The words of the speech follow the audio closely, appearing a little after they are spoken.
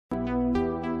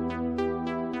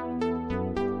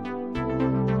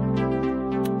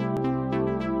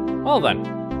Well then,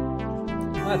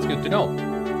 that's good to know.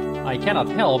 I cannot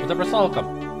help the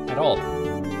Rusalka at all.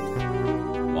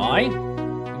 Why?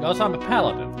 Because I'm a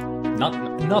paladin.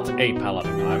 Not a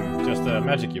paladin, I'm just a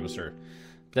magic user.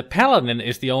 The paladin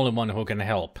is the only one who can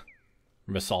help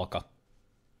Rusalka.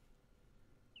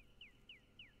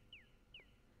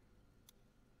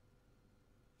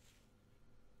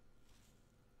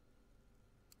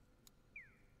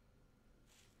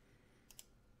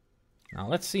 Now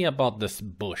let's see about this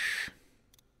bush.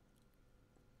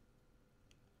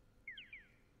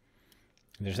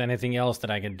 If there's anything else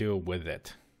that I can do with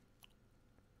it.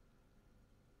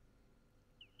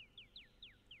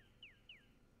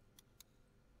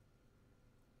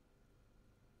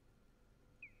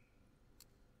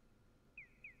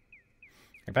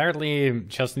 Apparently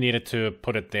just needed to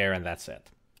put it there and that's it.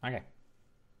 Okay.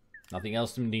 Nothing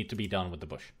else need to be done with the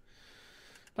bush.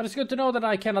 But it's good to know that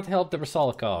I cannot help the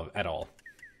Rusalka at all.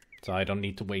 So I don't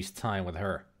need to waste time with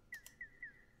her.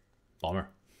 Bummer.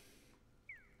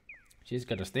 She's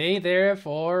gonna stay there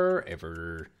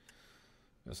forever.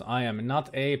 Because I am not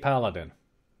a paladin.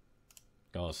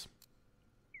 Because...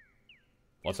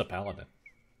 what's a paladin?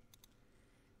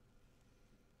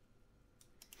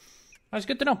 That's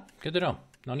good to know. Good to know.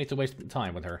 No need to waste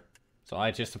time with her. So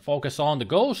I just focus on the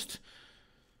ghost.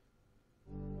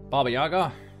 Baba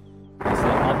Yaga. And some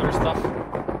other stuff.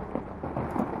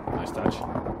 Nice touch.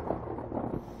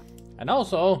 And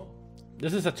also,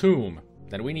 this is a tomb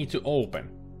that we need to open.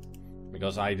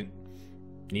 Because I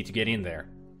need to get in there,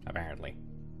 apparently.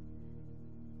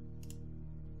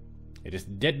 It is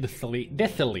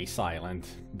deathly silent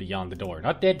beyond the door.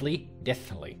 Not deadly,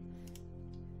 deathly.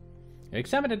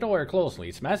 Examine the door closely.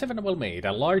 It's massive and well made.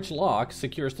 A large lock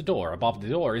secures the door. Above the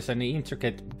door is an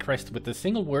intricate crest with a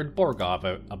single word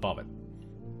Borgov above it.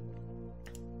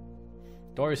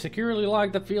 Door is securely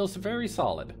locked that feels very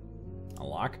solid.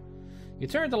 Unlock. You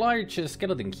turn the large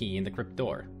skeleton key in the crypt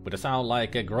door. With a sound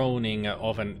like a groaning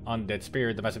of an undead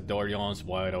spirit, the massive door yawns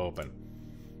wide open.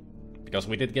 Because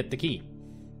we did get the key.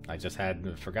 I just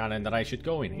had forgotten that I should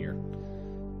go in here.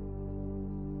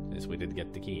 Yes, we did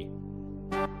get the key.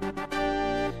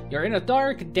 You're in a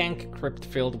dark, dank crypt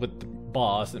filled with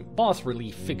boss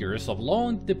relief figures of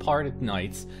long departed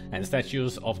knights and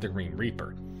statues of the Green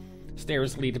Reaper.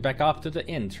 Stairs lead back up to the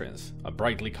entrance. A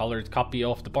brightly colored copy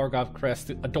of the Borgov crest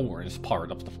adorns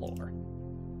part of the floor.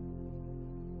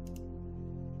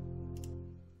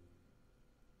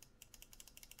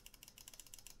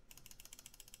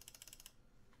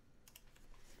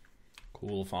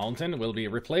 Cool fountain will be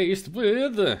replaced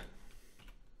with...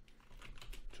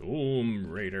 Tomb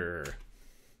Raider.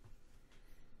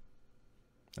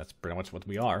 That's pretty much what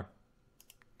we are.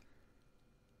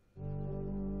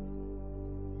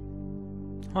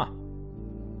 Huh.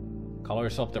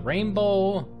 Colors of the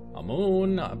rainbow, a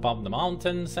moon above the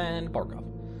mountains, and Borgov.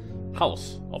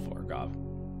 House of Borgov.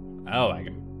 Oh, I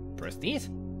can press these?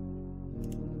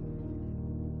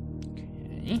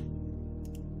 Okay.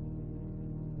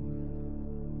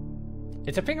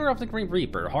 It's a figure of the Green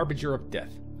Reaper, harbinger of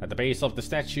death. At the base of the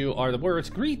statue are the words,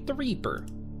 "Greet the Reaper."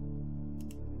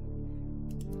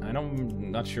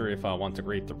 I'm not sure if I want to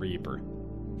greet the Reaper.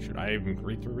 Should I even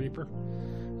greet the Reaper?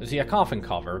 You see a coffin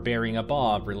cover bearing a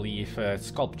bas-relief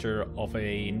sculpture of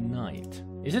a knight.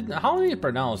 Is it... how do you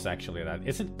pronounce actually that?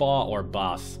 Is it ba or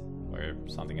bas? Or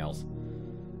something else?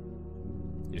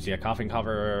 You see a coffin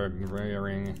cover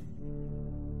bearing...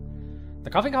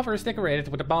 The coffin cover is decorated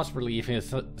with a bas-relief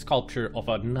sculpture of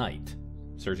a knight.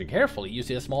 Searching carefully, you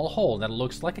see a small hole that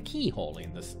looks like a keyhole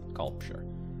in the sculpture.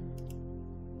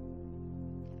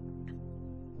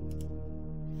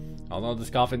 Although this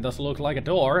coffin does look like a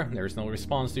door, there is no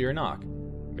response to your knock.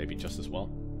 Maybe just as well.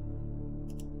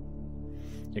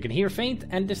 You can hear faint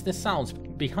and distant sounds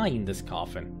behind this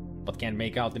coffin, but can't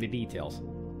make out any details.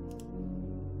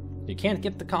 You can't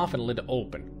get the coffin lid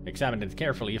open. Examine it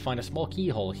carefully, you find a small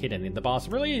keyhole hidden in the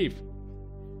bas-relief.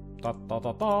 Da da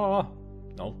da da.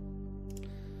 No.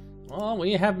 Well,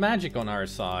 we have magic on our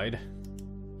side.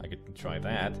 I could try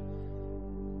that.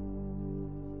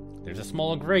 There's a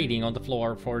small grating on the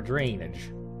floor for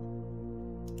drainage.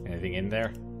 Anything in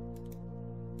there?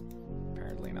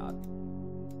 Apparently not.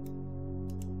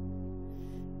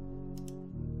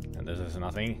 And this is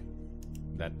nothing.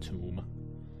 That tomb.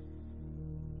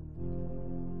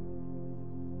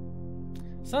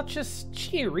 Such a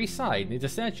cheery sight near the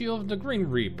statue of the Green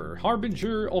Reaper,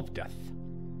 harbinger of death.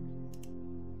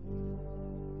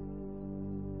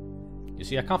 You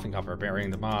see a coffin cover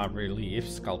bearing the bas-relief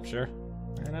sculpture,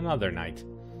 and another knight.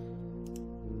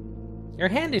 Your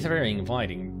hand is very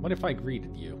inviting. What if I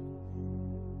greeted you?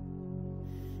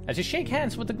 As you shake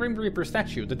hands with the Grim Reaper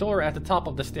statue, the door at the top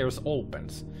of the stairs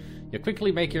opens. You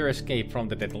quickly make your escape from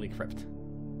the deadly crypt.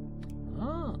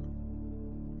 Ah.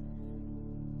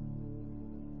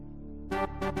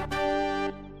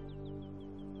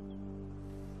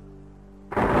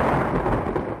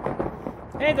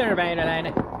 Hey there, Vaderline.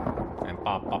 And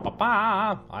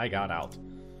pa, I got out.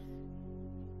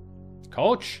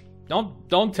 Coach,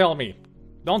 don't tell me.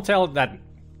 Don't tell that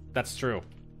that's true.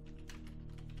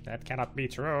 That cannot be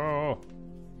true.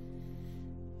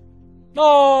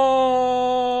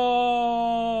 No!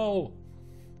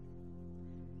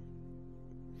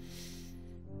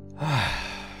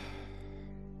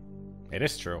 It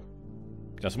is true.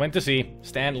 Just went to see.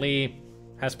 Stan Lee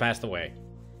has passed away.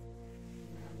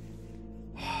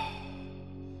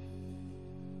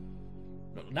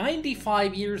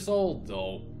 95 years old,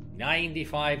 though.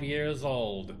 95 years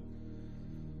old.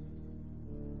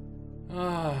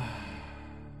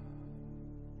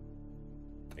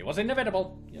 It was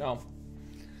inevitable, you know.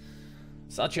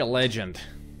 Such a legend.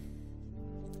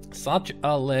 Such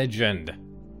a legend.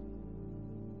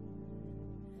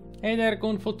 Hey there,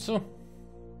 Gunfutsu.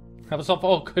 I was so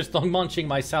focused on munching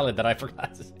my salad that I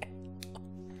forgot to say.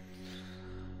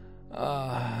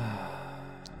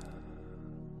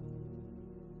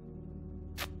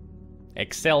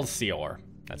 Excelsior.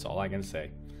 That's all I can say.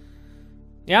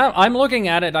 Yeah, I'm looking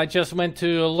at it. I just went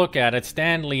to look at it.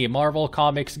 Stan Lee, Marvel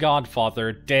Comics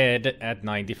godfather, dead at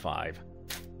 95.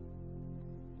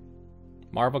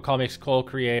 Marvel Comics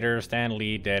co-creator Stan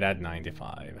Lee, dead at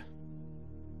 95.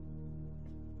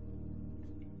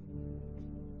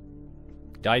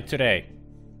 Died today.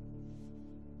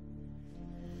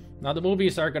 Now the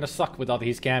movies are gonna suck without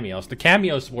his cameos. The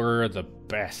cameos were the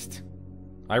best.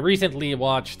 I recently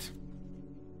watched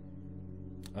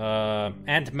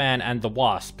Ant-Man and the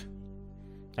Wasp,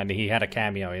 and he had a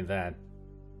cameo in that.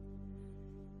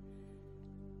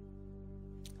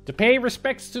 To pay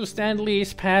respects to Stan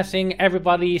Lee's passing,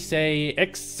 everybody say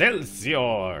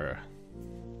Excelsior.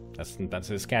 That's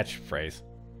his catchphrase.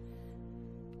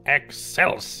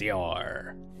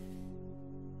 Excelsior.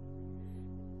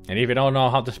 And if you don't know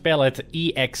how to spell it,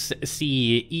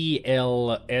 E-X-C-E-L-S-I-O-R.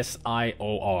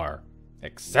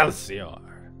 Excelsior.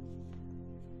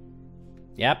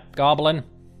 Yep, Goblin.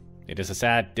 It is a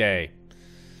sad day.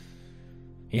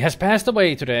 He has passed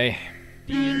away today.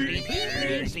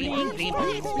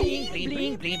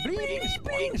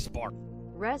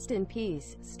 Rest in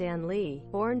peace, Stan Lee.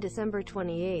 Born December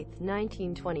 28,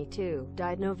 1922.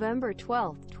 Died November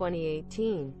 12,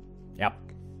 2018. Yep.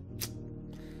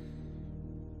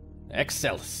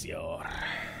 Excelsior.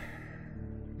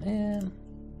 Man.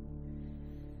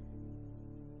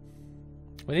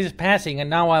 With his passing, and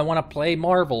now I want to play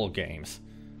Marvel games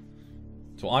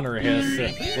to honor his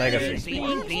legacy.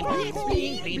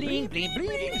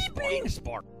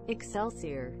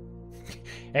 Excelsior.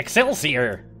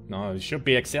 Excelsior! No, it should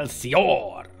be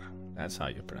Excelsior. That's how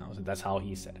you pronounce it. That's how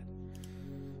he said it.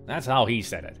 That's how he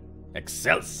said it.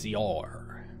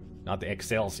 Excelsior. Not the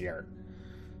Excelsior.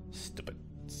 Stupid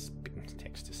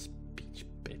text-to-speech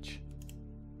bitch.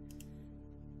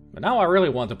 But now I really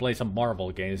want to play some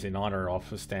Marvel games in honor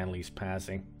of Stan Lee's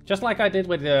passing. Just like I did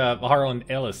with Harlan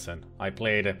Ellison. I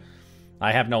played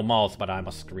I Have No Mouth, But I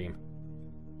Must Scream.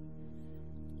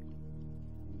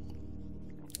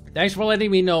 Thanks for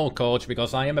letting me know, Coach,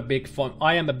 because I am a big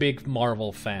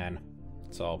Marvel fan.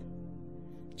 So,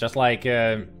 just like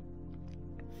I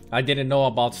didn't know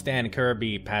about Stan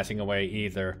Kirby passing away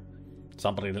either.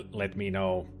 Somebody let me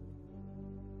know.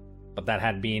 But that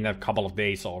had been a couple of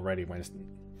days already when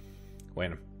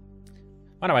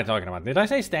what am I talking about? Did I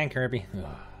say Stan Kirby?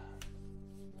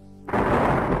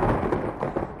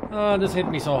 Oh, this hit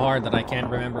me so hard that I can't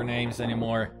remember names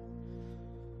anymore.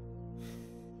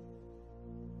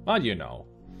 Well, you know.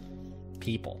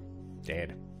 People.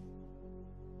 Dead.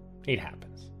 It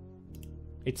happens.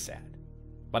 It's sad.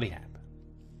 But it happened.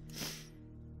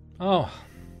 Oh.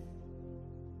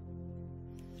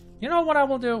 You know what I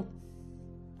will do?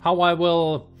 How I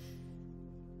will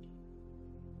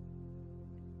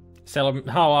celebrate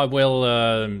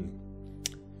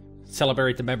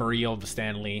the memory of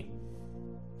Stan Lee.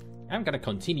 I'm gonna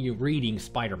continue reading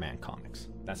Spider-Man comics.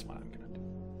 That's what I'm gonna do.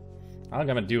 I'm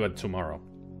gonna do it tomorrow.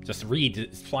 Just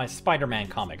read Spider-Man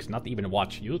comics, not even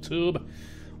watch YouTube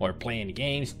or play any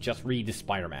games. Just read the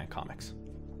Spider-Man comics.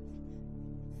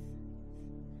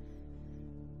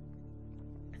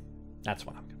 That's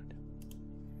what I'm gonna do.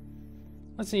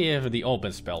 Let's see if the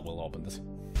open spell will open this.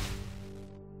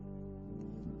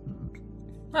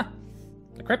 Huh.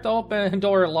 The crypt open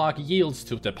door lock yields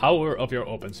to the power of your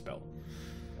open spell.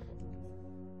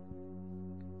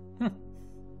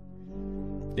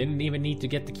 Didn't even need to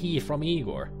get the key from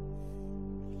Igor.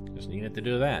 Just needed to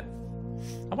do that.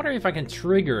 I wonder if I can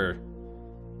trigger...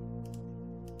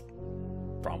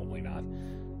 Probably not.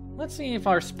 Let's see if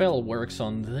our spell works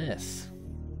on this,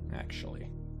 actually.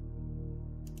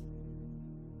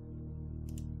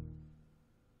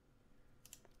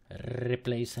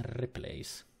 Replace,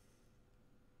 replace.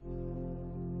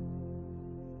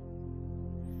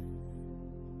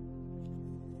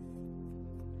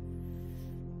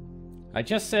 I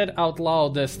just said out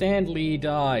loud, Stanley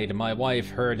died. My wife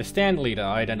heard Stanley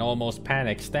died and almost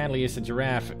panicked. Stanley is a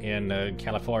giraffe in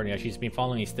California. She's been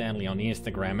following Stanley on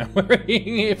Instagram and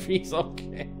worrying if he's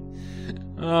okay.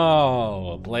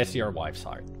 Oh, bless your wife's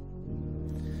heart.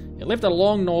 He lived a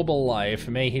long, noble life.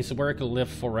 May his work live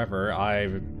forever.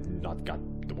 I've not got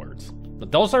the words.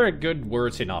 But those are good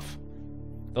words enough.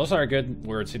 Those are good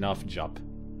words enough, Jup.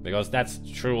 Because that's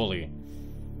truly...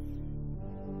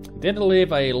 Did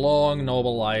live a long,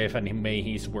 noble life, and may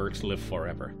his works live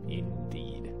forever.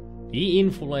 Indeed. He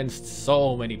influenced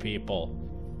so many people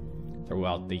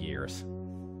throughout the years.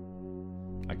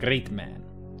 A great man.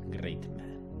 Great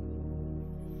man.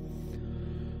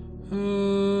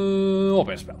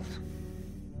 Open spell.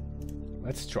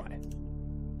 Let's try it.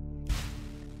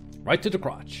 Right to the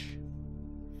crotch.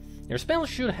 Your spell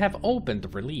should have opened the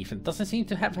relief and doesn't seem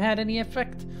to have had any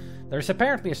effect. There's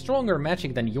apparently a stronger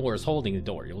magic than yours holding the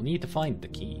door. You'll need to find the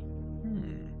key.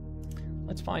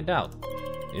 Let's find out.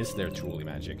 Is there truly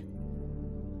magic?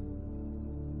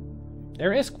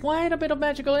 There is quite a bit of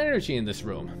magical energy in this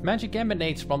room. Magic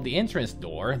emanates from the entrance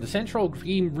door, the central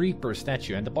Grim Reaper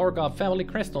statue, and the Bargov family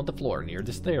crest on the floor near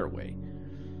the stairway.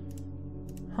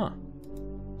 Huh.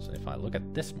 So if I look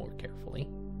at this more carefully...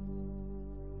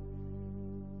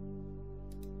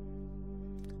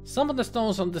 Some of the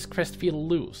stones on this crest feel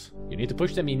loose. You need to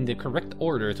push them in the correct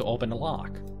order to open the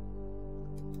lock.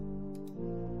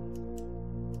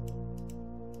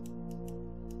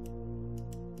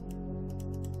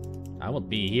 I will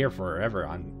be here forever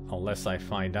unless I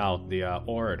find out the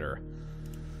order.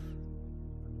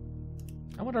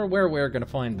 I wonder where we're gonna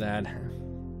find that.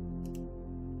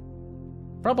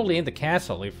 Probably in the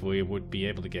castle if we would be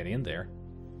able to get in there.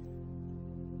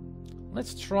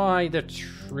 Let's try the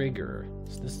trigger.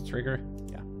 Is this the trigger?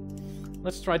 Yeah.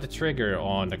 Let's try the trigger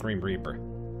on the Grim Reaper.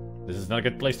 This is not a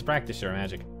good place to practice your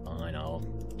magic. I know.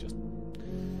 Just...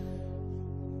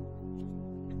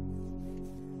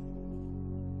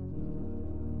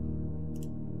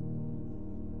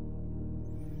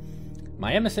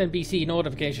 My MSNBC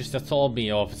notifications just told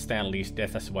me of Stanley's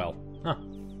death as well. Huh.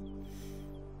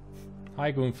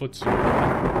 Hi, Gunfutsu.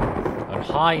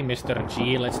 Hi, Mr.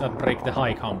 G. Let's not break the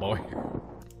high combo here.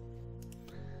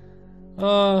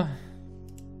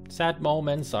 Sad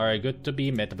moments are good to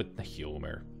be met with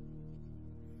humor.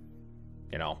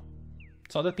 You know,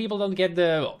 so that people don't get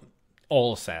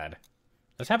all sad.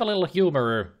 Let's have a little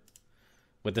humor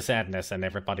with the sadness and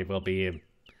everybody will be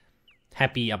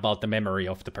happy about the memory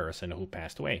of the person who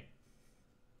passed away.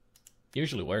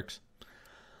 Usually works.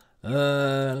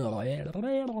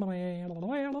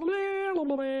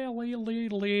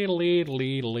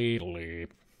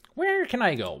 Where can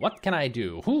I go? What can I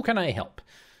do? Who can I help?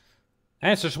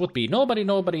 Answers would be nobody,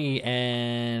 nobody,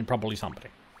 and probably somebody.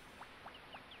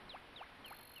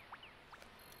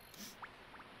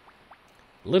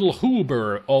 Little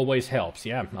Huber always helps,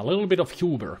 yeah. A little bit of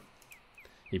Huber.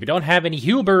 If you don't have any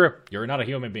Huber, you're not a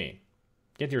human being.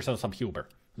 Get yourself some Huber.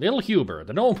 Little Huber,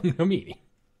 the Nomini.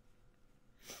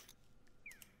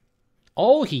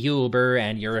 Oh, Huber,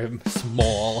 and your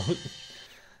small...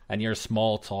 and your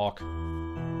small talk.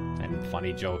 And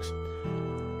funny jokes.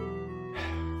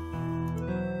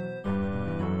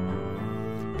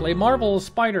 Play Marvel's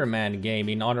Spider-Man game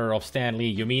in honor of Stan Lee.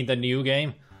 You mean the new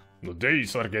game? The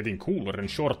days are getting cooler and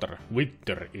shorter.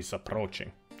 Winter is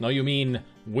approaching. No, you mean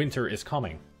winter is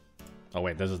coming. Oh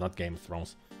wait, this is not Game of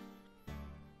Thrones.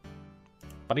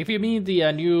 But if you mean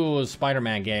the new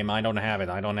Spider-Man game, I don't have it.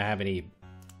 I don't have any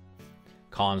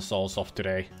consoles of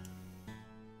today.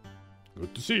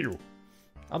 Good to see you.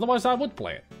 Otherwise I would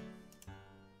play it.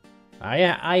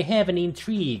 I have an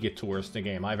intrigue towards the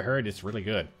game. I've heard it's really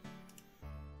good.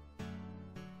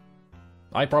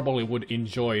 I probably would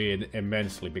enjoy it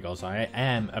immensely because I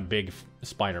am a big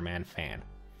Spider-Man fan.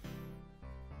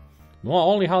 Well,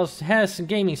 only has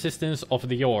gaming systems of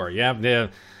the yore. Yeah,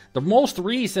 the most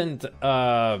recent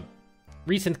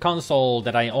console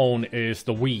that I own is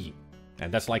the Wii,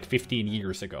 and that's like 15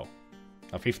 years ago.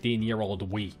 A 15-year-old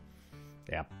Wii.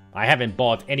 Yeah, I haven't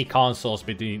bought any consoles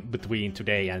between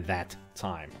today and that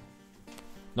time.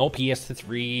 No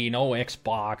PS3, no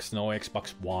Xbox, no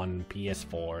Xbox One,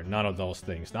 PS4, none of those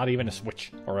things. Not even a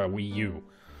Switch or a Wii U.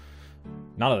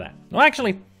 None of that. No,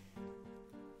 actually,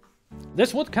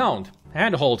 this would count.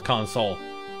 Handheld console.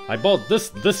 I bought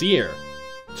this year.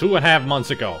 2.5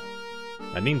 months ago.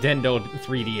 A Nintendo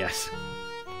 3DS.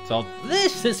 So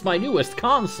this is my newest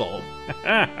console.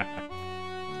 I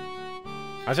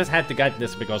just had to get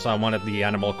this because I wanted the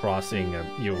Animal Crossing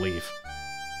New Leaf.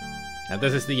 And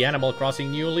this is the Animal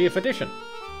Crossing New Leaf edition.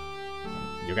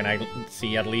 You can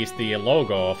see at least the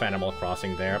logo of Animal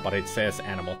Crossing there, but it says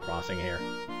Animal Crossing here.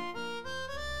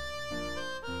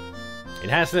 It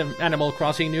has the Animal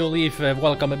Crossing New Leaf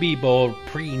Welcome Amiibo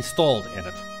pre-installed in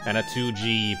it, and a 2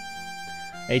 GB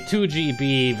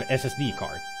SSD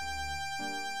card.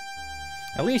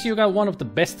 At least you got one of the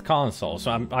best consoles.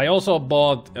 I also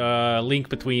bought Link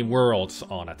Between Worlds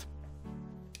on it.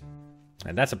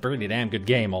 And that's a pretty damn good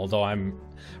game, although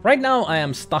right now I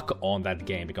am stuck on that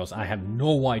game because I have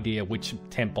no idea which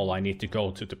temple I need to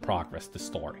go to progress the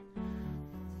story.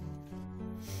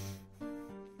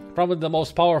 Probably the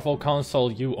most powerful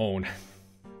console you own.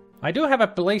 I do have a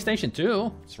PlayStation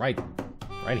 2. It's right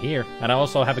here. And I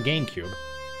also have a GameCube.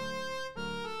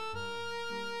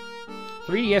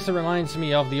 3DS reminds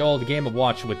me of the old Game &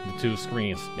 Watch with the 2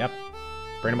 screens. Yep.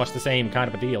 Pretty much the same kind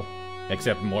of a deal.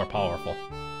 Except more powerful.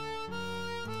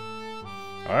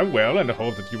 I'm well and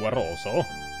hope that you are also.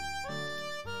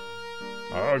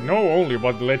 I know only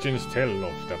what legends tell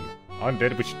of them.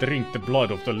 Undead which drink the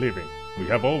blood of the living. We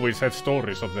have always had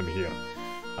stories of them here.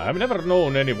 I have never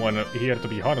known anyone here to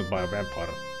be haunted by a vampire.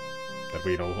 That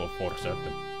we know of for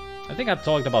certain. I think I've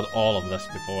talked about all of this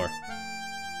before.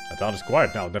 The town is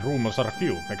quiet now, the rumors are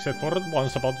few, except for the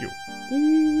ones about you.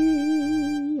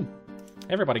 Ooh.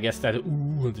 Everybody gets that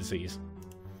ooh disease.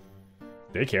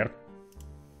 Take care.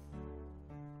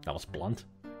 That was blunt.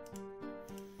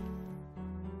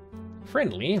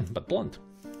 Friendly, but blunt.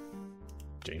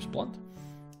 James Blunt.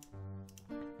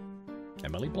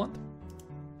 Emily Blunt.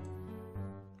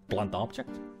 Blunt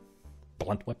object.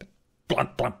 Blunt weapon.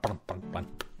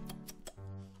 Blunt.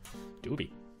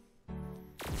 Doobie.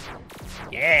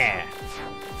 Yeah!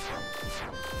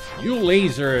 You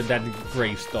laser that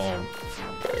gravestone.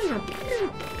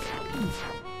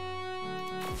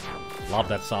 Love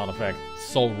that sound effect.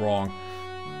 So wrong.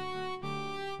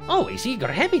 Oh, is Igor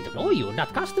happy to know you?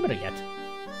 Not customer yet.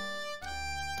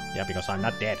 Yeah, because I'm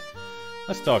not dead.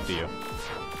 Let's talk to you.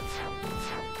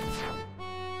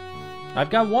 I've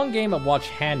got one Game & Watch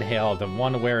handheld, the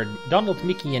one where Donald,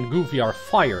 Mickey, and Goofy are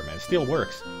firemen. Still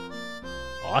works.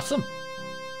 Awesome.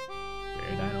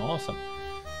 Very damn awesome.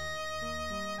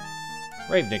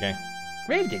 Grave digging.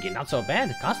 Grave digging, not so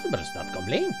bad. Customers not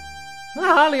complain.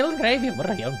 Ah, little grave.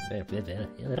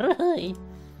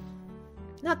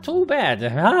 Not too bad.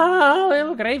 Ah,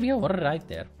 little grave right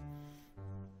there.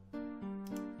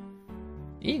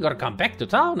 Igor come back to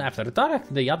town after dark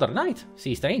the other night.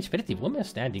 See strange pretty woman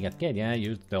standing at gate. Yeah,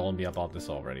 you told me about this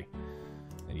already.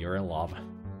 And you're in love.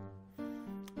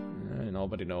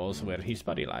 Nobody knows where his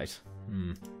body lies.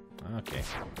 Okay.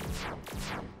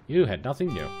 You had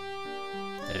nothing new.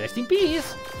 Rest in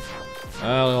peace.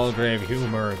 Oh, little grave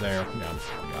humor there. Yeah,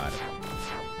 got it.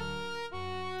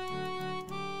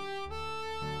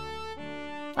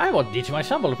 I won't ditch my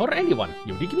shovel for anyone.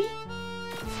 You dig me?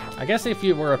 I guess if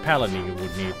you were a paladin, you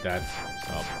would need that.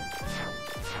 So.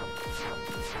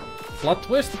 Plot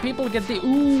twist, people get the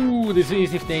ooh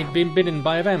disease if they've been bitten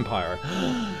by a vampire.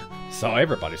 So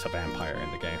everybody's a vampire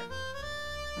in the game.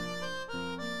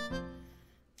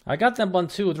 I got that one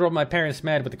too, drove my parents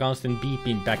mad with the constant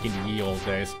beeping back in the ye old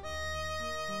days.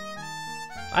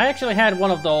 I actually had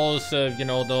one of those, you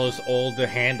know, those old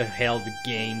handheld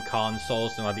game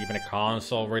consoles. Not even a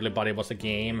console really, but it was a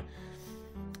game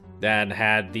that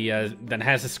had the that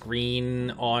has a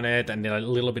screen on it and a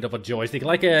little bit of a joystick,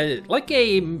 like a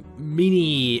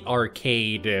mini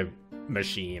arcade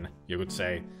machine, you could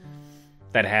say,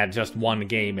 that had just one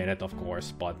game in it, of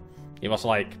course, but it was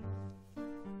like,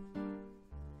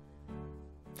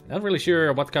 not really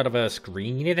sure what kind of a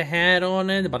screen it had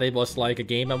on it, but it was like a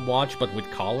Game & Watch but with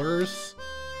colors,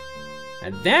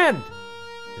 and that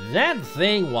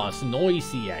thing was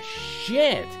noisy as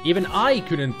shit. Even I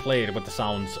couldn't play it with the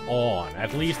sounds on.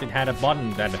 At least it had a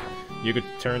button that you could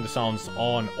turn the sounds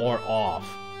on or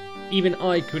off. Even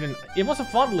I couldn't. It was a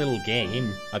fun little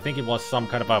game. I think it was some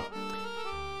kind of a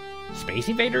Space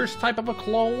Invaders type of a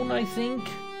clone, I think,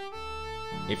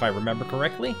 if I remember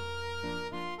correctly.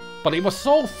 But it was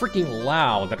so freaking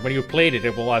loud that when you played it,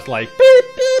 it was like beep,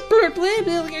 beep, beep, beep,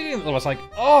 beep. It was like,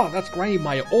 oh, that's grinding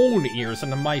my own ears,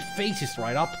 and my face is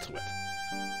right up to it.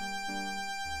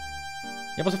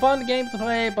 It was a fun game to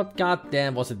play, but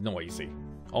goddamn was it noisy.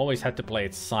 Always had to play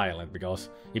it silent, because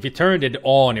if you turned it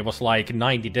on, it was like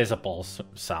 90 decibels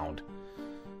sound.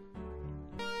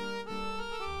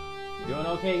 You doing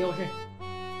okay, Yoshi?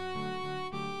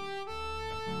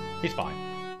 He's fine.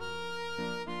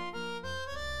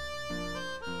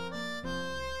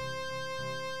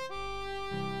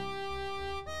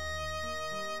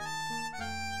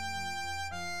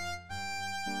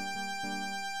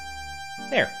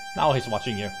 There, now he's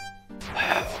watching you.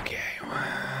 Okay.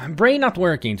 Brain not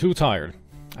working, too tired.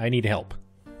 I need help.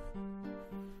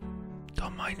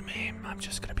 Don't mind me, I'm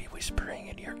just gonna be whispering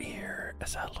in your ear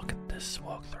as I look at this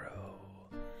walkthrough.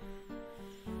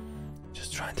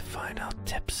 Just trying to find out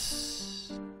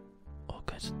tips. All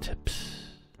kinds of tips.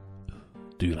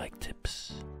 Do you like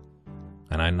tips?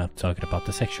 And I'm not talking about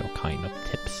the sexual kind of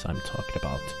tips, I'm talking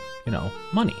about, you know,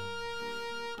 money.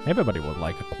 Everybody would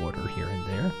like a quarter here and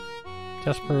there.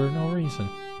 Just for no reason.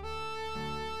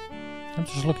 I'm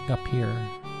just looking up here.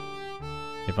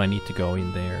 If I need to go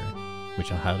in there, which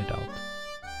I highly doubt.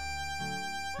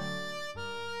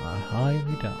 I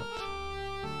highly doubt.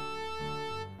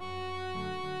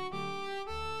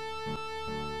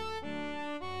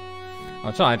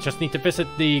 So I just need to visit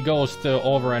the ghost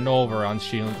over and over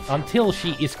until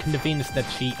she is convinced that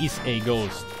she is a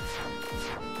ghost.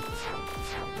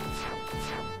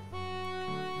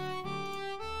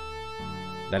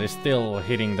 That is still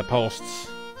hitting the posts.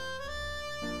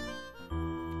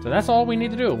 So that's all we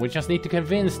need to do. We just need to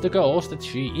convince the ghost that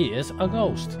she is a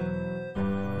ghost.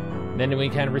 Then we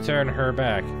can return her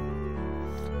back.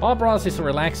 Bob Ross is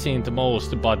relaxing the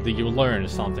most, but you learn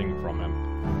something from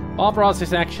him. Bob Ross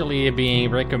is actually being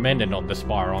recommended on this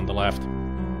bar on the left.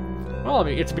 Well,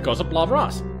 it's because of Bob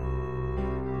Ross.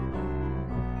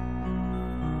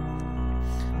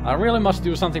 I really must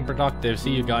do something productive. See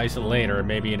you guys later,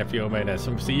 maybe in a few minutes.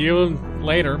 See you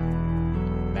later.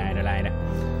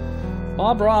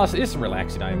 Bob Ross is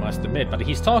relaxing, I must admit, but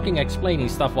he's talking, explaining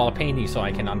stuff while painting so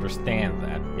I can understand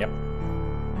that. Yep.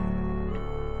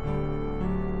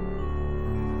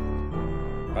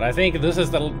 But I think this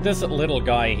little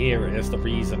guy here is the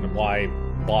reason why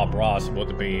Bob Ross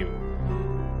would be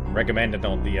recommended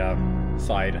on the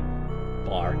side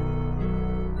bar.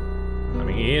 I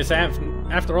mean, he is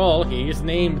after all, he is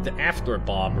named after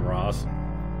Bob Ross.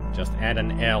 Just add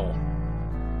an L.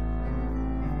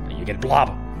 And you get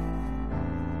Blob.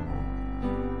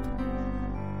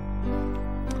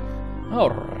 Oh,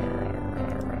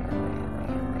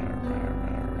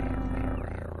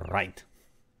 right.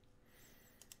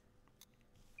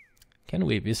 Can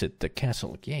we visit the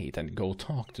castle gate and go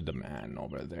talk to the man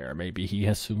over there? Maybe he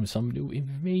has some new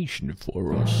information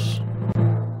for us.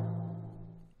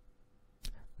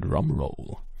 Drum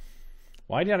roll.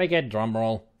 Why did I get drum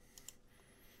roll?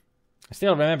 I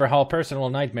still remember how Personal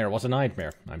Nightmare was a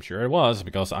nightmare. I'm sure it was,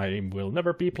 because I will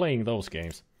never be playing those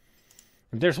games.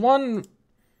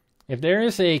 If there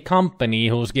is a company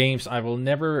whose games I will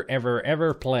never, ever,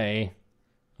 ever play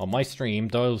on my stream,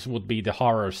 those would be the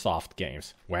horror soft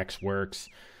games. Waxworks,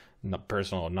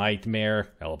 Personal Nightmare,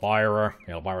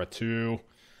 Elvira 2.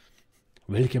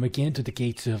 Welcome again to the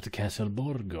gates of the Castle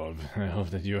Borgov. I hope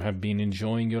that you have been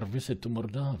enjoying your visit to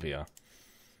Mordavia.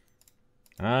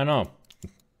 I don't know.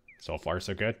 So far,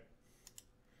 so good.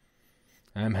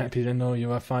 I'm happy to know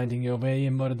you are finding your way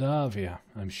in Mordavia.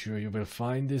 I'm sure you will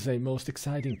find this a most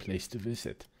exciting place to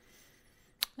visit.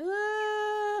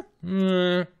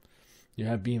 You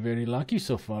have been very lucky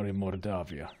so far in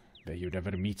Mordavia. May you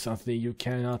never meet something you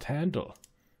cannot handle.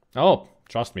 Oh,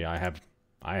 trust me, I have.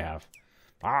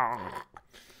 Ah.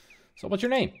 So what's your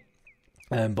name?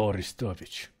 I'm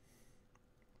Borisovich.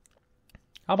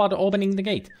 How about opening the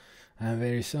gate? I'm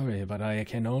very sorry, but I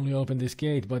can only open this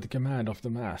gate by the command of the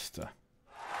master.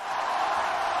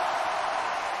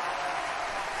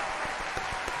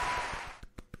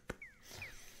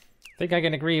 I think I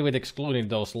can agree with excluding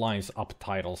those lines up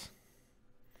titles.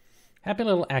 Happy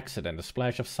little accident, a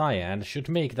splash of cyan should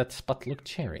make that spot look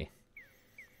cherry.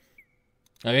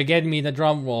 Get me the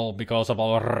drum roll because of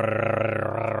all...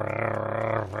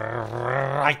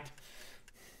 Right.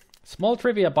 Small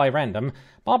trivia by random.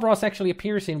 Bob Ross actually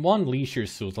appears in one Leisure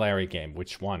Suit Larry game.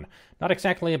 Which one? Not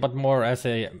exactly, but more as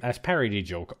parody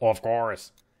joke, of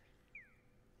course.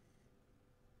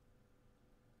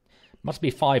 Must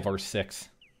be 5 or 6.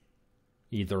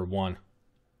 Either one,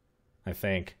 I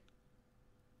think.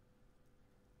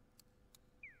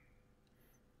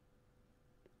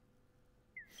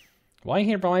 Why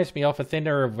he reminds me of a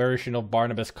thinner version of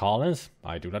Barnabas Collins?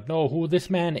 I do not know who this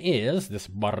man is, this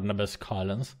Barnabas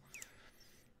Collins.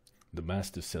 The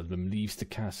master seldom leaves the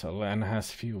castle and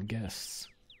has few guests.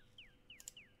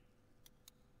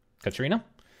 Katrina?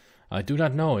 I do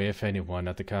not know if anyone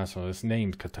at the castle is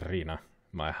named Katarina.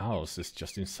 My house is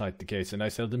just inside the gates, and I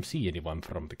seldom see anyone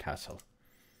from the castle.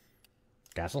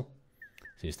 Castle?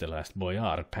 Since the last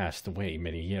boyar passed away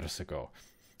many years ago,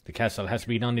 the castle has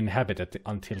been uninhabited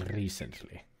until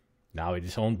recently. Now it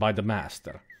is owned by the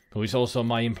master, who is also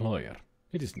my employer.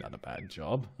 It is not a bad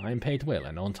job. I am paid well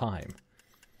and on time.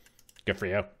 Good for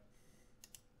you.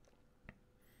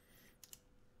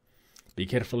 Be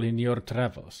careful in your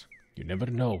travels. You never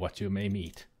know what you may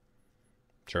meet.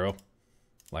 True.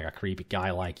 Like a creepy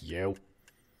guy like you.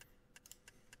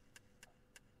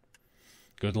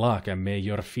 Good luck, and may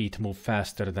your feet move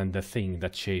faster than the thing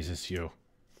that chases you.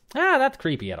 Ah, not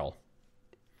creepy at all.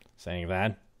 Saying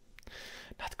that.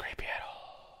 Not creepy at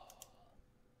all.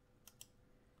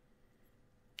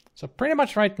 So pretty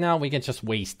much right now we can just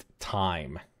waste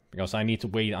time. Because I need to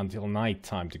wait until night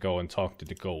time to go and talk to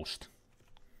the ghost.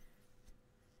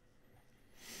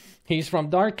 He's from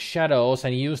Dark Shadows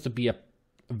and he used to be a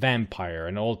vampire,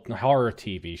 an old horror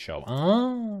TV show.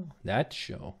 Ah, that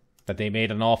show. That they made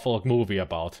an awful movie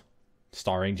about.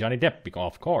 Starring Johnny Depp,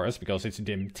 of course, because it's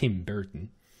Tim Burton.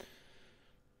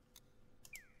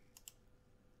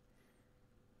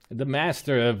 The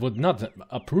master would not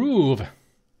approve.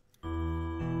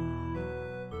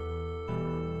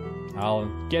 I'll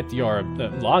get your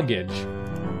luggage.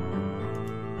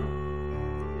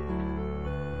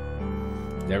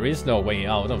 There is no way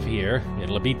out of here.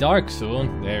 It'll be dark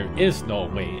soon. There is no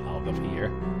way out of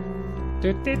here.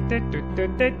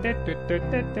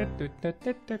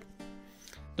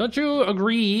 Don't you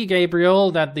agree,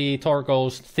 Gabriel, that the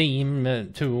Torghost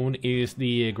theme tune is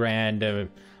the grand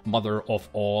mother of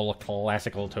all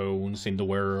classical tones in the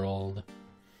world?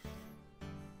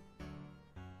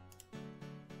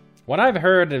 What I've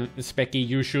heard, Specky,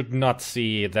 you should not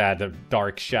see that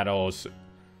Dark Shadows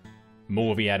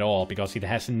movie at all, because it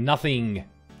has nothing,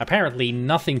 apparently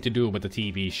nothing to do with the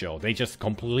TV show. They just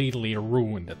completely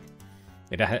ruined it.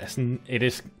 It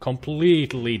is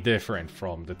completely different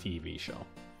from the TV show.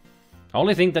 The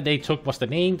only thing that they took was the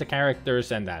name, the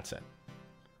characters, and that's it.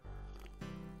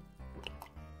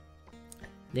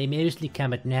 They mostly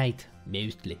come at night.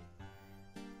 Mostly.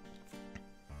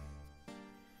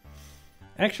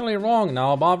 Actually wrong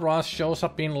now. Bob Ross shows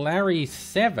up in Larry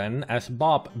 7 as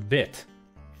Bob Bit.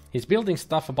 He's building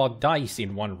stuff about dice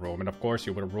in one room, and of course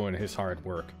you will ruin his hard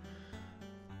work.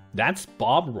 That's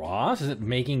Bob Ross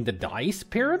making the dice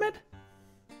pyramid?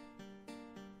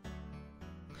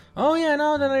 Oh yeah,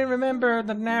 now that I remember,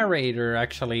 the narrator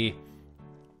actually...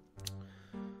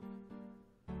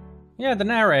 Yeah, the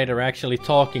narrator actually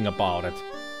talking about it.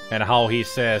 And how he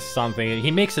says something...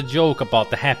 He makes a joke about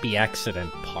the happy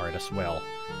accident part as well.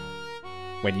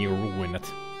 When you ruin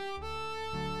it.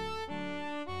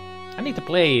 I need to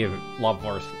play Love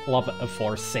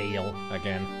for Sale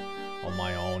again on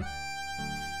my own.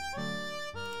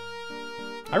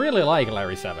 I really like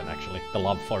Larry 7 actually, the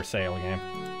Love for Sale game.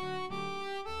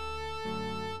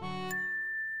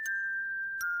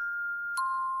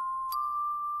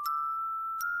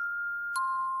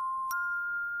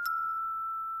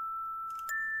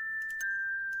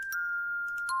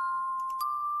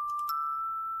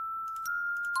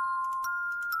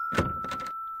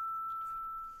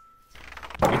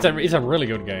 It's a really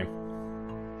good game.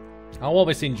 I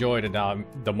always enjoyed it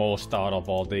the most out of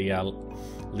all the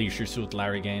Leisure Suit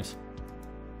Larry games.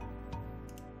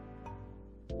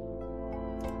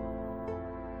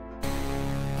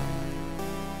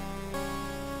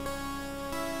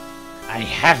 I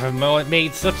have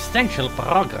made substantial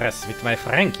progress with my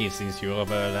Frankie since your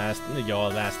last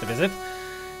visit.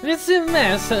 With the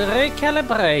mass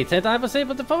recalibrated, I was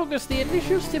able to focus the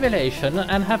initial stimulation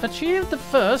and have achieved the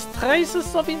first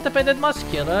traces of independent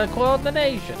muscular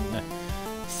coordination.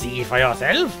 See for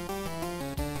yourself.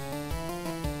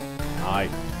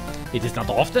 It is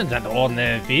not often that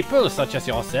ordinary people such as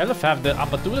yourself have the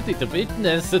opportunity to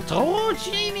witness true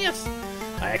genius.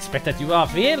 I expect that you are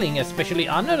feeling especially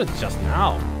honored just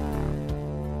now.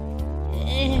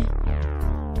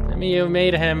 I mean, you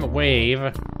made him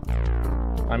wave.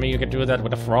 I mean, you could do that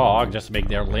with a frog, just make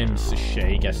their limbs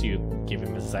shake as you give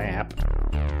him a zap.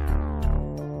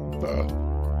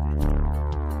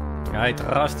 I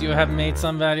trust you have made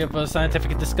some valuable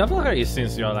scientific discoveries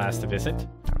since your last visit.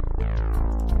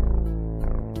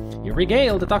 You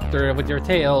regale the doctor with your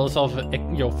tales of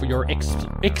your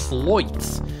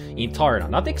exploits in Tarna.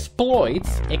 Not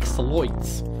exploits,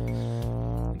 exploits.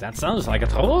 That sounds like a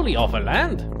truly awful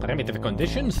land. Primitive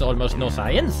conditions, almost no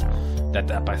science. That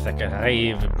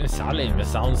apothecary Salim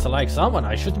sounds like someone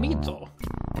I should meet, though.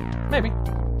 Maybe.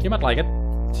 You might like it.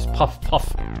 Just puff,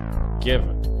 puff. Give.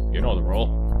 You know the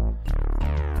rule.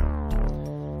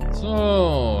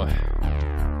 So,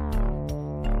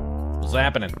 what's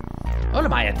happening? All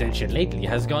my attention lately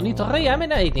has gone into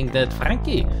reanimating that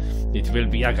Frankie. It will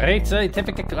be a great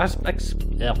scientific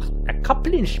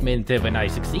accomplishment when I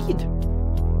succeed.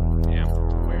 Yeah,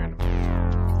 weird.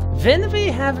 When we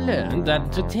have learned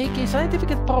that to take a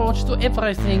scientific approach to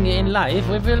everything in life,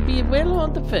 we will be well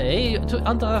on the way to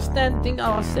understanding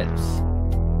ourselves.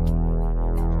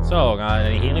 So,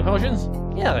 any healing potions?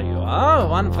 Here you are,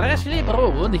 one freshly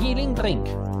brewed healing drink.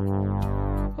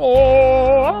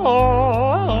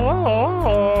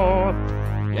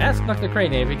 You ask Dr.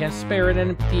 Crane if he can spare an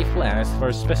empty flask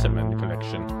for specimen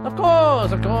collection. Of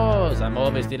course, I'm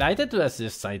always delighted to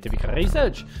assist scientific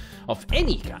research of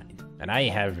any kind, and I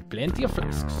have plenty of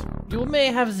flasks. You may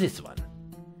have this one.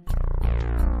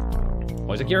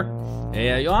 Poison cure?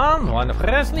 Here you are, one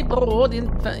freshly brewed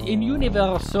in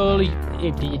universal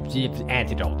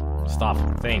antidote. Stuff,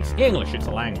 things. English, it's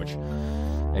a language.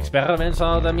 Experiments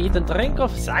are the meat and drink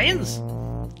of science.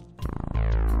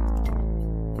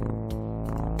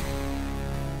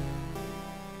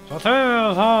 So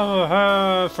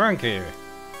there's Frankie.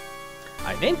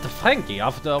 I named Frankie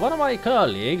after one of my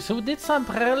colleagues who did some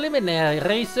preliminary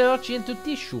research into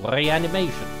tissue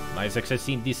reanimation. My success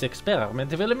in this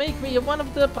experiment will make me one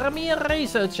of the premier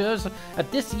researchers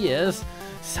at this year's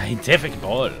scientific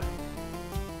ball.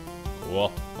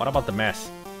 Cool. What about the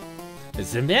mess?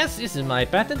 The mess is my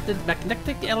patented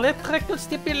magnetic electrical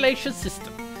stimulation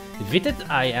system. With it,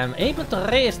 I am able to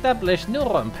re-establish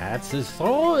neuron paths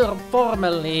through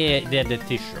formerly dead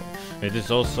tissue. It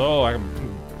is also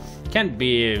can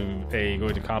be a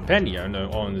good companion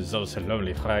on those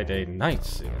lonely Friday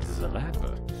nights in the lab.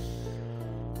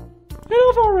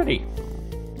 Enough already.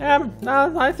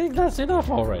 I think that's enough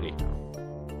already.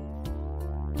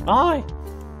 Bye.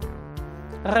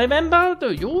 Remember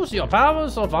to use your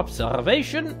powers of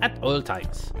observation at all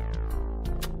times.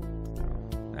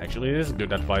 Actually, this is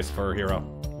good advice for a hero.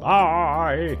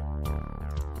 Bye!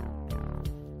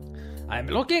 I'm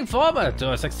looking forward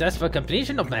to a successful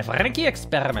completion of my Frankie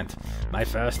experiment. My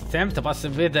first attempt was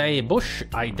with a bush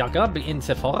I dug up in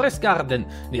the forest garden.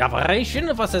 The operation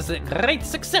was a great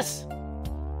success.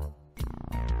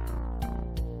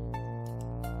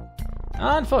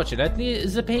 Unfortunately,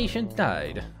 the patient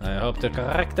died. I hope to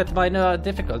correct that minor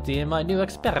difficulty in my new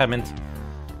experiment.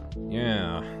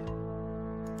 Yeah.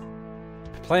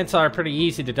 Plants are pretty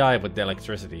easy to die with the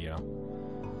electricity, you know.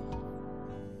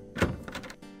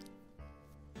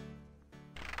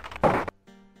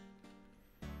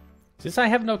 Since I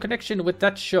have no connection with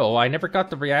that show, I never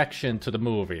got the reaction to the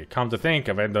movie. Come to think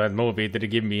of it, that movie didn't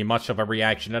give me much of a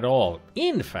reaction at all.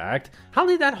 In fact, how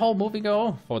did that whole movie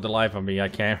go? For the life of me, I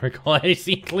can't recall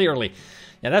anything clearly.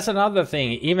 And that's another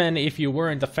thing, even if you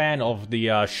weren't a fan of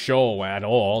the show at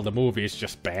all, the movie is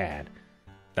just bad.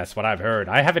 That's what I've heard.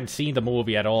 I haven't seen the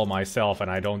movie at all myself, and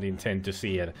I don't intend to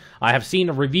see it. I have seen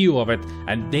a review of it,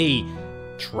 and they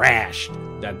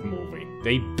trashed that movie.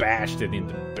 They bashed it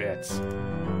into bits.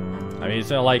 I mean,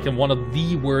 it's like one of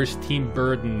the worst Tim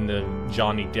Burton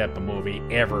Johnny Depp movie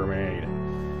ever made.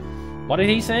 What did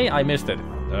he say? I missed it.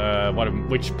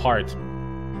 Which part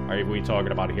are we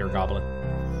talking about here, Goblin?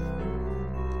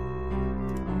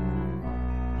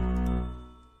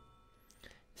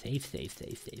 Save.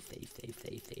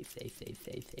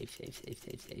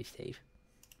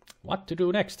 What to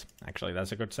do next? Actually,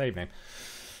 that's a good save name.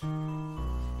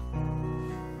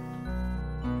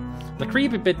 The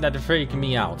creepy bit that freaked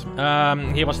me out.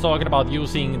 He was talking about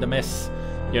using the mess,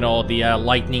 you know, the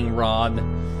lightning rod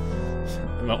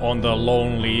on the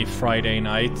lonely Friday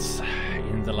nights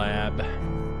in the lab.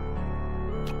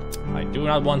 I do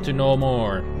not want to know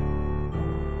more.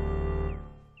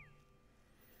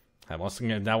 That was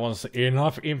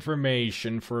enough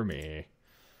information for me.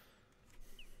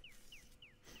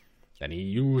 Then he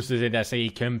uses it as a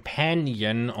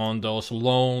companion on those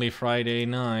lonely Friday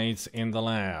nights in the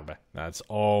lab. That's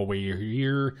all we're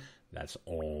here. That's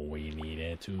all we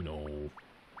needed to know.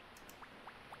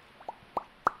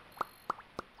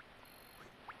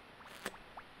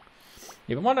 If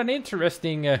you want an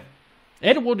interesting...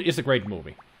 Ed Wood is a great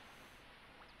movie.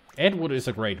 Ed Wood is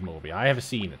a great movie. I have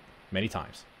seen it many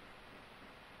times.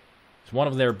 It's one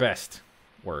of their best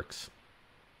works.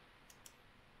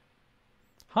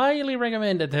 Highly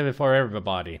recommended for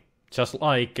everybody. Just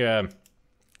like,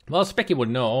 well, Specky would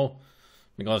know,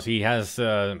 because he has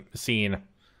seen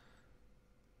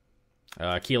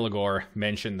Keelagor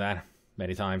mention that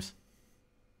many times.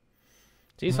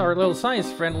 Since our little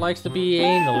science friend likes to be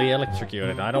anally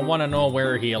electrocuted, I don't want to know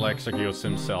where he electrocutes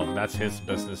himself. That's his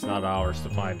business, not ours to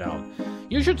find out.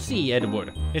 You should see Ed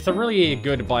Wood. It's a really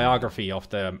good biography of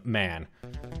the man.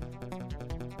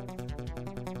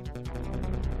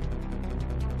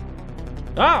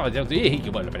 Oh,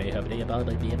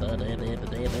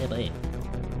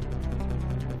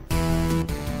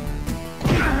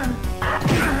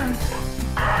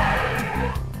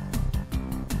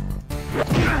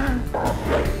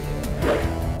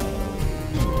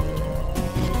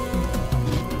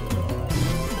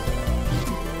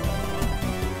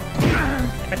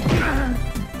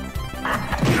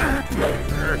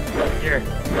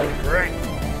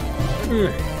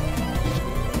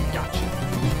 gotcha.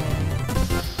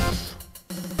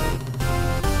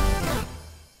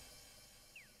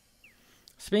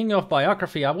 Speaking of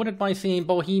biography, I wouldn't mind seeing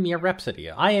Bohemian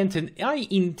Rhapsody. I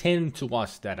intend to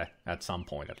watch that at some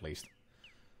point, at least.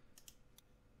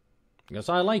 Because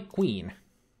I like Queen.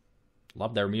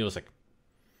 Love their music.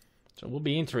 So it will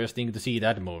be interesting to see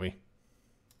that movie.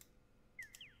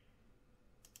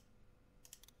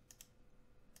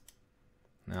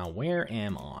 Now, where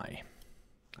am I?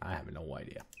 I have no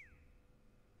idea.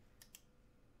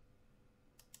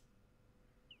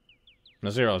 No,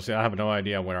 seriously, I have no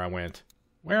idea where I went.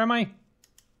 Where am I?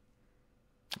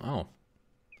 Oh.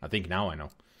 I think now I know.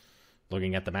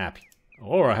 Looking at the map.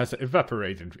 Aura has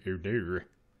evaporated. Oh dear.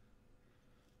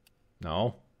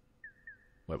 No.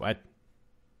 Wait, what?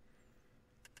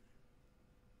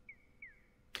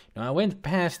 No, I went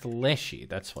past Leshy.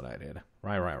 That's what I did.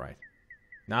 Right.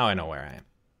 Now I know where I am.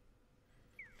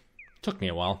 Took me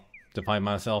a while to find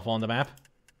myself on the map.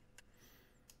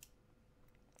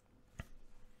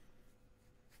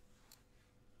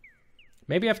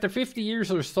 Maybe after 50 years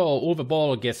or so, Uwe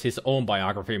Boll gets his own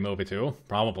biography movie too.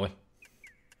 Probably.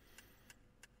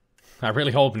 I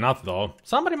really hope not, though.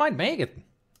 Somebody might make it.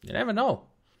 You never know.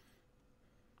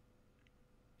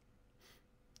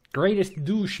 Greatest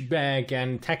douchebag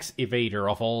and tax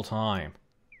evader of all time.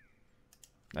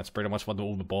 That's pretty much what the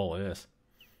Uwe Boll is.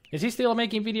 Is he still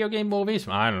making video game movies?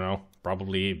 I don't know.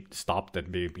 Probably stopped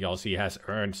it because he has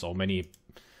earned so many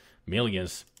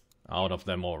millions out of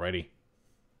them already.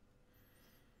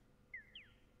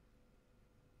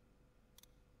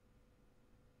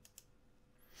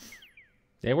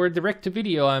 They were direct to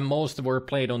video and most were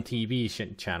played on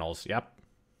TV channels. Yep.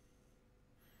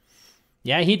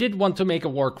 Yeah, he did want to make a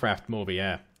Warcraft movie,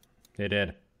 yeah. He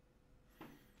did.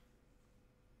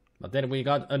 But then we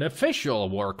got an official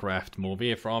Warcraft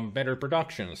movie from Better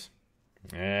Productions.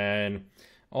 And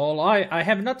I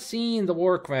have not seen the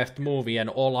Warcraft movie, and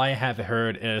all I have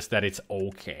heard is that it's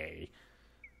okay.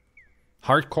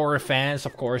 Hardcore fans,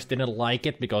 of course, didn't like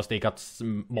it because they got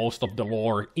most of the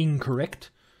lore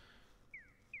incorrect.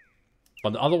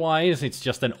 But otherwise, it's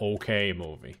just an okay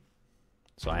movie.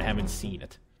 So I haven't seen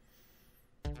it.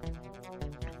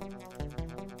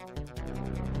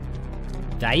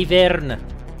 Divern!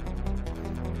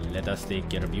 Let us take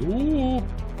care of you. Ooh.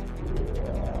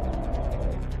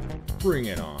 Bring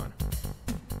it on.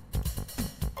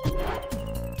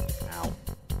 Ow.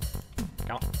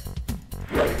 Ow.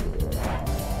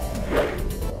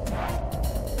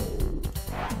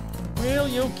 Will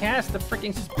you cast the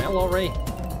freaking spell already?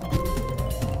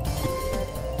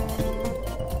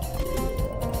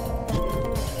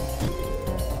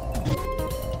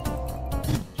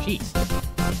 Jeez.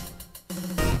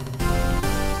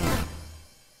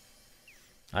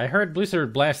 I heard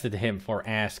Blizzard blasted him for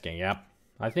asking, yep.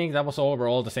 I think that was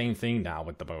overall the same thing now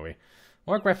with the movie.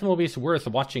 Warcraft movie is worth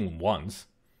watching once.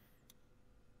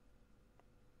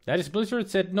 That is, Blizzard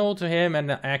said no to him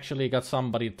and actually got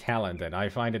somebody talented. I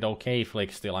find it okay,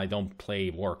 Flick, still. I don't play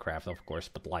Warcraft, of course,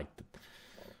 but liked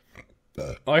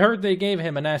it. I heard they gave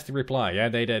him a nasty reply. Yeah,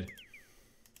 they did.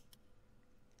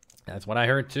 That's what I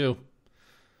heard, too.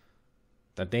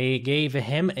 That they gave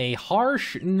him a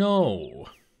harsh no.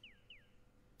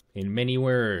 In many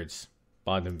words.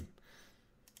 But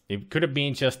it could have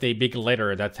been just a big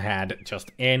letter that had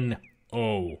just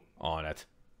N-O on it.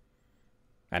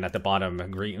 And at the bottom,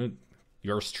 green,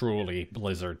 yours truly,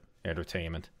 Blizzard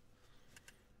Entertainment.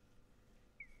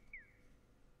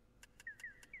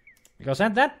 Because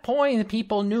at that point,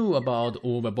 people knew about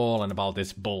Uwe Boll and about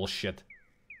this bullshit.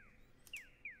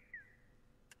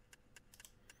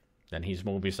 Then his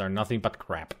movies are nothing but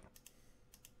crap.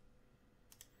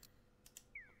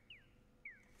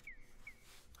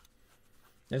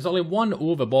 There's only one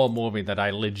Uwe Boll movie that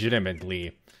I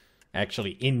legitimately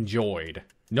actually enjoyed.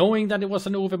 Knowing that it was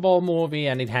an Uwe Boll movie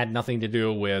and it had nothing to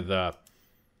do with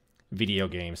video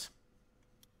games.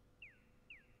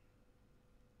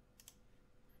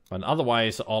 But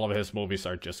otherwise, all of his movies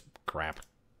are just crap.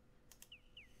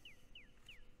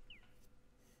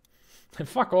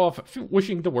 Fuck off,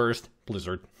 wishing the worst,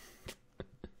 Blizzard.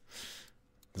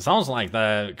 Sounds like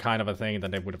the kind of a thing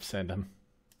that they would have sent him.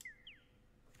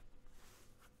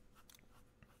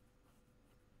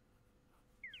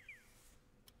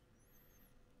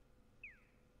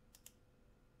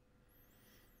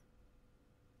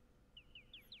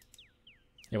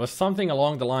 It was something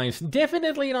along the lines,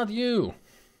 definitely not you.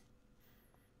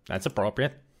 That's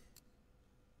appropriate.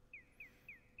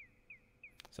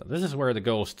 So this is where the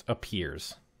ghost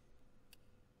appears.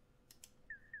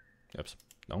 Oops.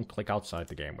 Don't click outside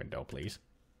the game window, please.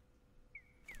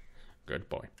 Good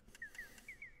boy.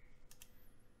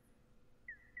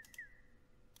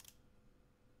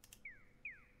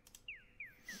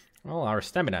 Well, our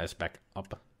stamina is back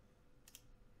up.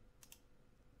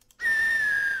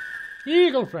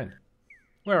 Eagle friend!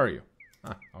 Where are you?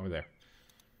 Ah, over there.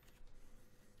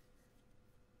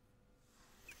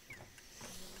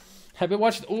 Have you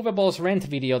watched Uwe rant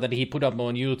video that he put up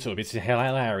on YouTube? It's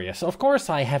hilarious. Of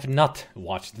course I have not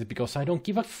watched it because I don't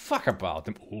give a fuck about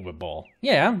the Uwe.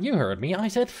 Yeah, you heard me. I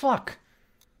said fuck.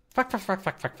 Fuck.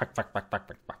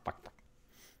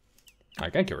 I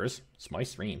get curious. It's my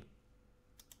stream.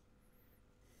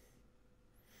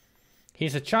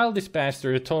 He's a childish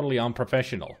bastard, totally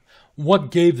unprofessional.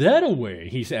 What gave that away?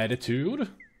 His attitude?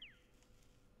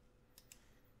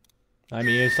 I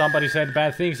mean, if somebody said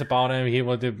bad things about him, he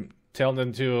would tell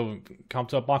them to come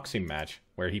to a boxing match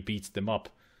where he beats them up.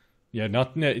 Yeah,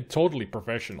 not totally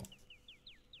professional.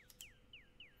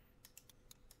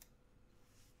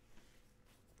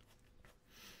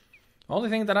 Only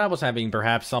thing that I was having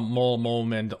perhaps some more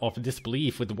moment of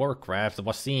disbelief with Warcraft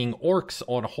was seeing orcs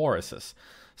on horses.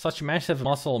 Such massive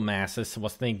muscle masses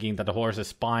was thinking that the horse's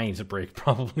spines break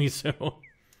probably soon.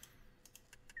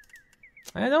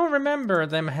 I don't remember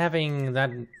them having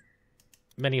that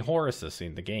many horses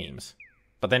in the games.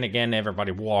 But then again,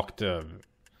 everybody walked.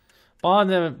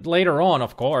 But later on,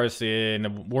 of course,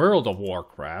 in World of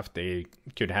Warcraft, they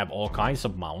could have all kinds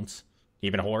of mounts,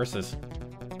 even horses.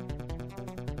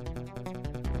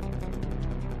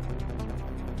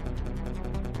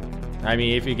 I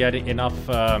mean, if you get enough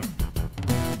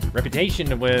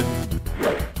reputation with,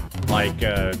 like,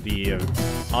 the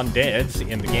undeads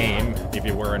in the game, if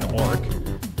you were an orc,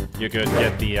 you could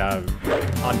get the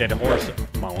undead horse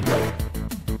mount.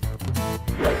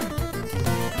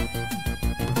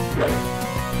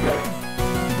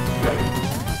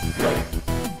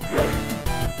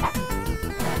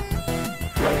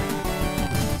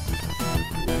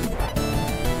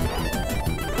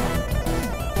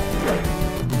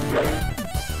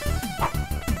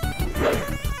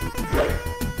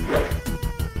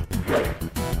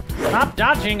 Stop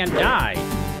dodging and die!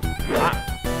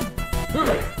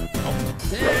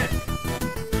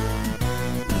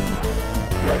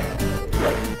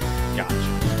 Gotcha.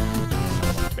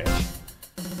 Bitch.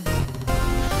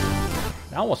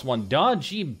 That was one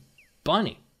dodgy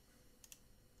bunny.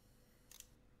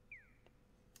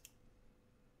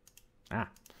 Ah.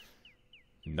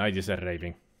 Night is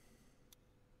arriving.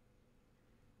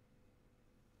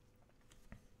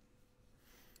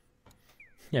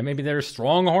 Yeah, maybe they're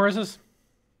strong horses?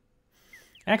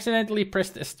 Accidentally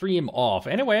pressed the stream off.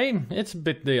 Anyway, it's a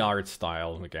bit the art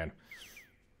style again.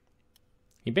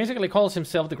 He basically calls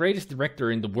himself the greatest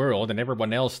director in the world, and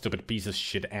everyone else stupid piece of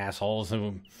shit assholes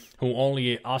who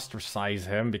only ostracize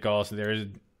him because they're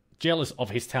jealous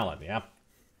of his talent. Yep.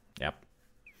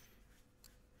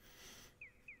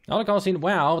 All because in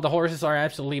WoW, the horses are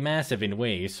absolutely massive in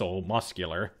ways, so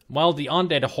muscular, while the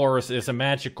undead horse is a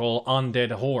magical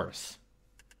undead horse.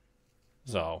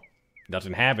 So, it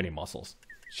doesn't have any muscles.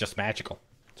 It's just magical.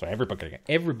 So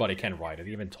everybody can ride it,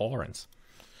 even Taurens.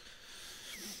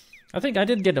 I think I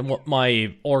did get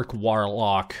my Orc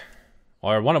Warlock,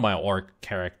 or one of my Orc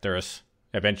characters,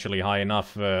 eventually high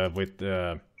enough with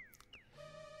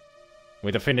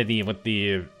affinity with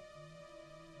the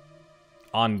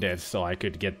undead, so I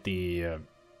could get the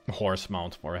horse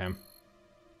mount for him.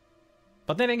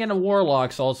 But then again, the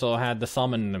Warlocks also had the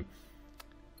summoning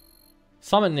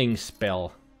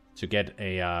spell to get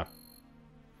a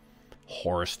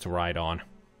horse to ride on.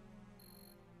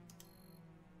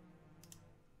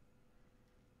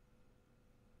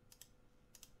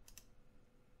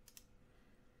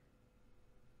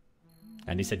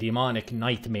 And it's a demonic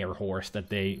nightmare horse that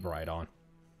they ride on.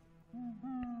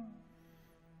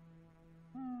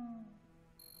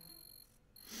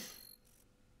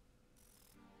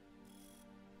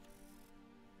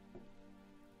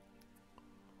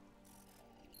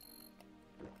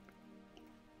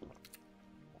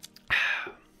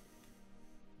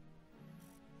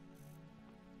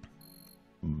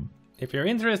 If you're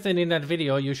interested in that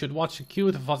video, you should watch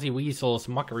Cute Fuzzy Weasel's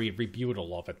mockery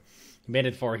rebuttal of it. He made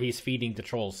it for his Feeding the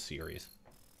Trolls series.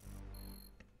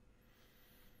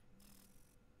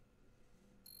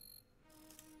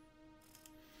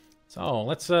 So,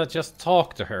 let's just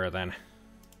talk to her then.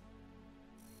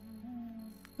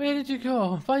 Where did you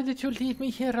go? Why did you leave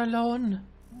me here alone?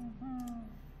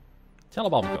 Tell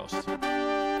about the ghost.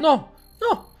 No!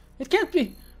 No! It can't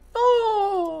be!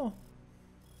 No!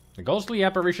 The ghostly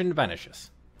apparition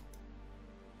vanishes.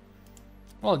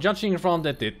 Well, judging from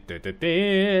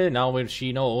the now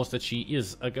she knows that she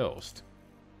is a ghost.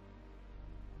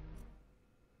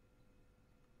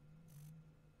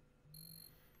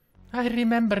 I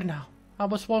remember now. I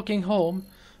was walking home.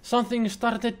 Something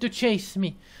started to chase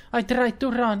me. I tried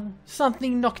to run.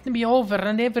 Something knocked me over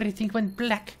and everything went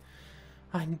black.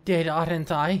 I'm dead,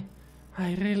 aren't I?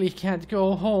 I really can't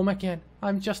go home again.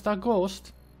 I'm just a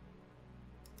ghost.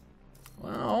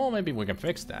 Well, maybe we can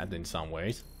fix that in some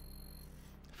ways.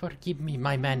 Forgive me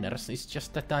my manners. It's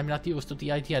just that I'm not used to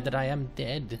the idea that I am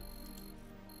dead.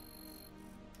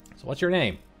 So what's your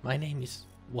name? My name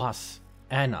was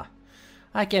Anna.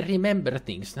 I can remember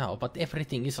things now, but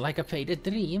everything is like a faded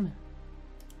dream.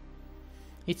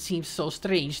 It seems so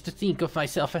strange to think of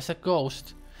myself as a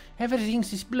ghost. Everything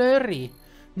is blurry.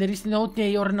 There is no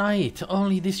day or night,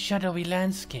 only this shadowy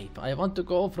landscape. I want to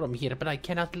go from here, but I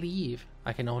cannot leave.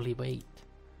 I can only wait.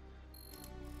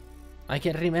 I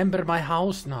can remember my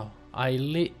house now. I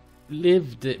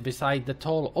lived beside the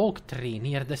tall oak tree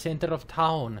near the center of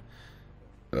town.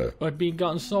 I've been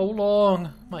gone so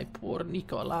long, my poor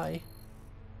Nikolai.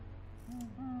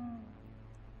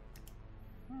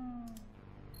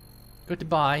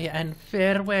 Goodbye and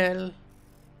farewell.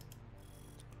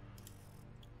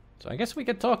 So I guess we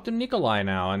could talk to Nikolai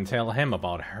now and tell him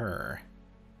about her.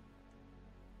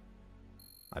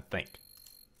 I think.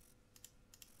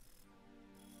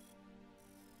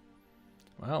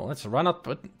 Well, let's run up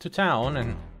to town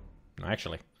and...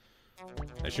 Actually,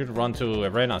 I should run to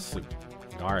Irena's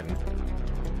garden.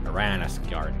 Irena's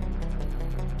garden.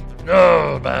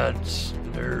 No, bats.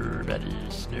 No,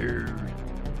 baddies. No.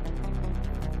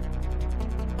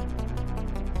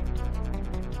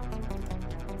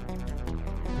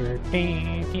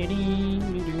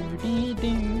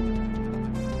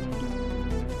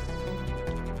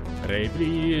 Pray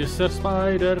please, Sir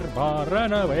SpiderMwa,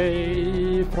 run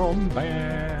away from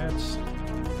bats.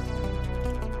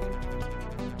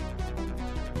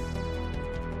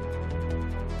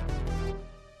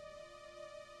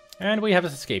 And we have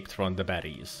escaped from the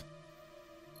baddies.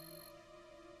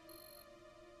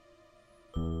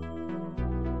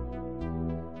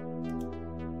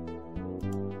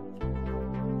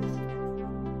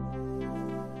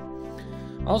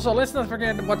 Also, let's not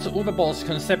forget what's Uwebol's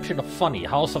conception of funny.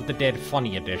 House of the Dead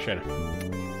Funny Edition.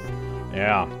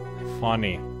 Yeah,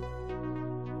 funny.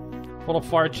 Full of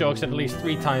fart jokes at least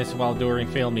 3 times while during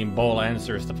filming. Ball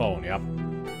answers the phone, yep.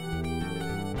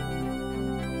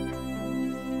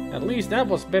 At least that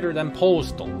was better than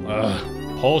Postal.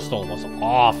 Ugh, Postal was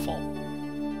awful.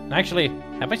 Actually,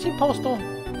 have I seen Postal?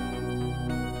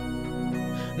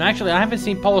 No, actually, I haven't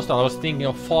seen Postal. I was thinking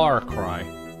of Far Cry.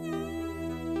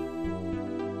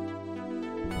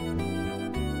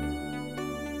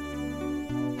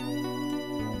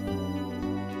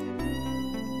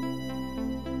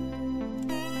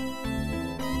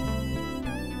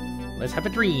 Let's have a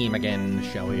dream again,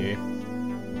 shall we?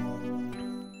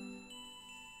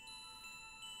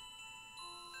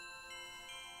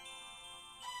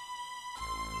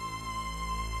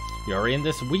 You're in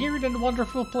this weird and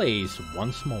wonderful place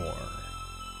once more.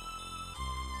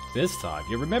 This time,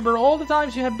 you remember all the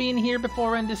times you have been here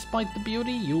before, and despite the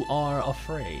beauty, you are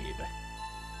afraid.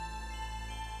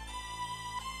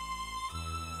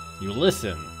 You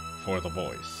listen for the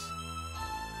voice.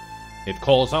 It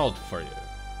calls out for you.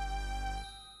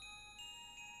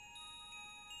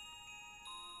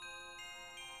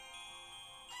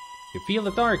 You feel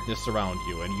the darkness around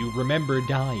you, and you remember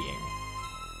dying.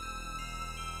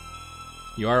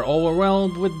 You are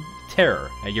overwhelmed with terror,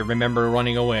 and you remember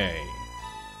running away.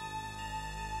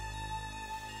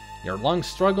 Your lungs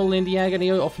struggle in the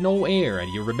agony of no air,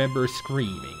 and you remember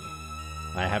screaming.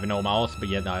 I have no mouth, but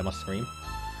yet I must scream.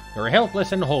 You're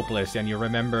helpless and hopeless, and you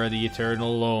remember the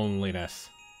eternal loneliness.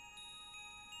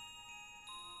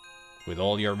 With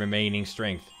all your remaining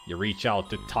strength, you reach out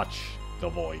to touch the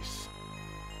voice.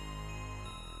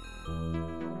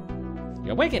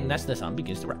 You awaken as the sun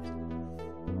begins to rise.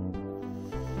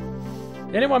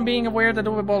 Anyone being aware that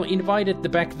Uwebol invited the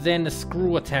back then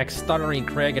Screw Attack stuttering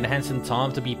Craig and Handsome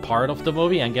Tom to be part of the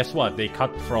movie, and guess what? They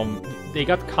got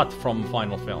cut from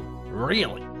final film.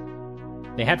 Really?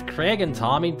 They had Craig and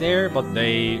Tommy there, but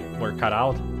they were cut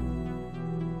out.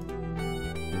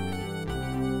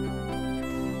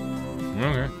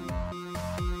 Okay.